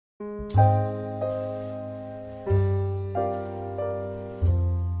Hi,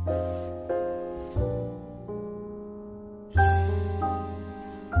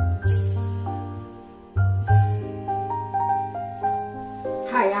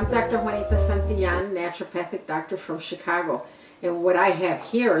 I'm Dr. Juanita Santillan, naturopathic doctor from Chicago, and what I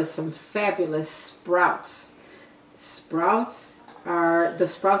have here is some fabulous sprouts. The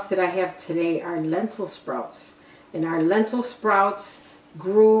sprouts that I have today are lentil sprouts, and our lentil sprouts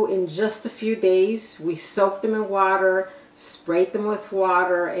grew in just a few days. We soaked them in water, sprayed them with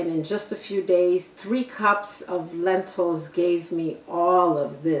water, and in just a few days, 3 cups of lentils gave me all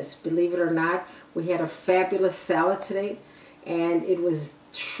of this. Believe it or not, we had a fabulous salad today, and it was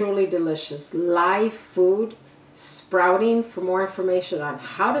truly delicious. Live food, sprouting. For more information on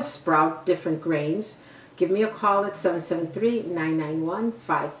how to sprout different grains, give me a call at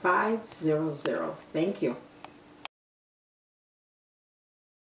 773-991-5500. Thank you.